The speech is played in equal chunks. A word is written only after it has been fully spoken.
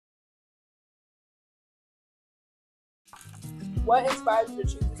What inspired you to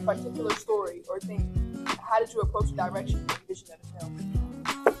choose this particular story or theme? How did you approach the direction and vision of the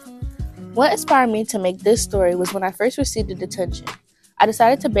film? What inspired me to make this story was when I first received the detention. I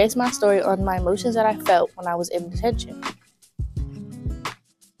decided to base my story on my emotions that I felt when I was in detention.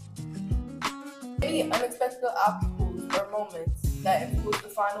 Any unexpected obstacles or moments that influenced the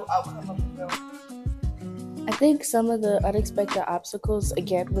final outcome of the film? I think some of the unexpected obstacles,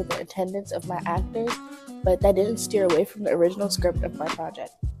 again, were the attendance of my actors, but that didn't steer away from the original script of my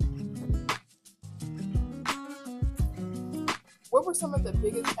project. What were some of the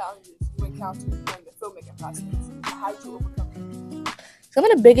biggest challenges you encountered during the filmmaking process? How did you overcome them? Some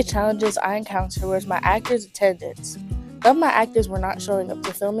of the biggest challenges I encountered was my actors' attendance. Some of my actors were not showing up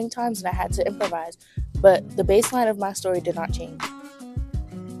to filming times and I had to improvise, but the baseline of my story did not change.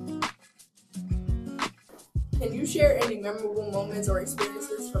 Can you share any memorable moments or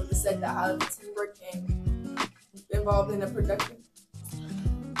experiences from the set that highlight the teamwork and involved in the production?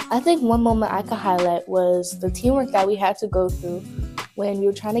 I think one moment I could highlight was the teamwork that we had to go through when we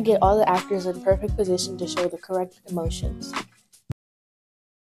were trying to get all the actors in perfect position to show the correct emotions.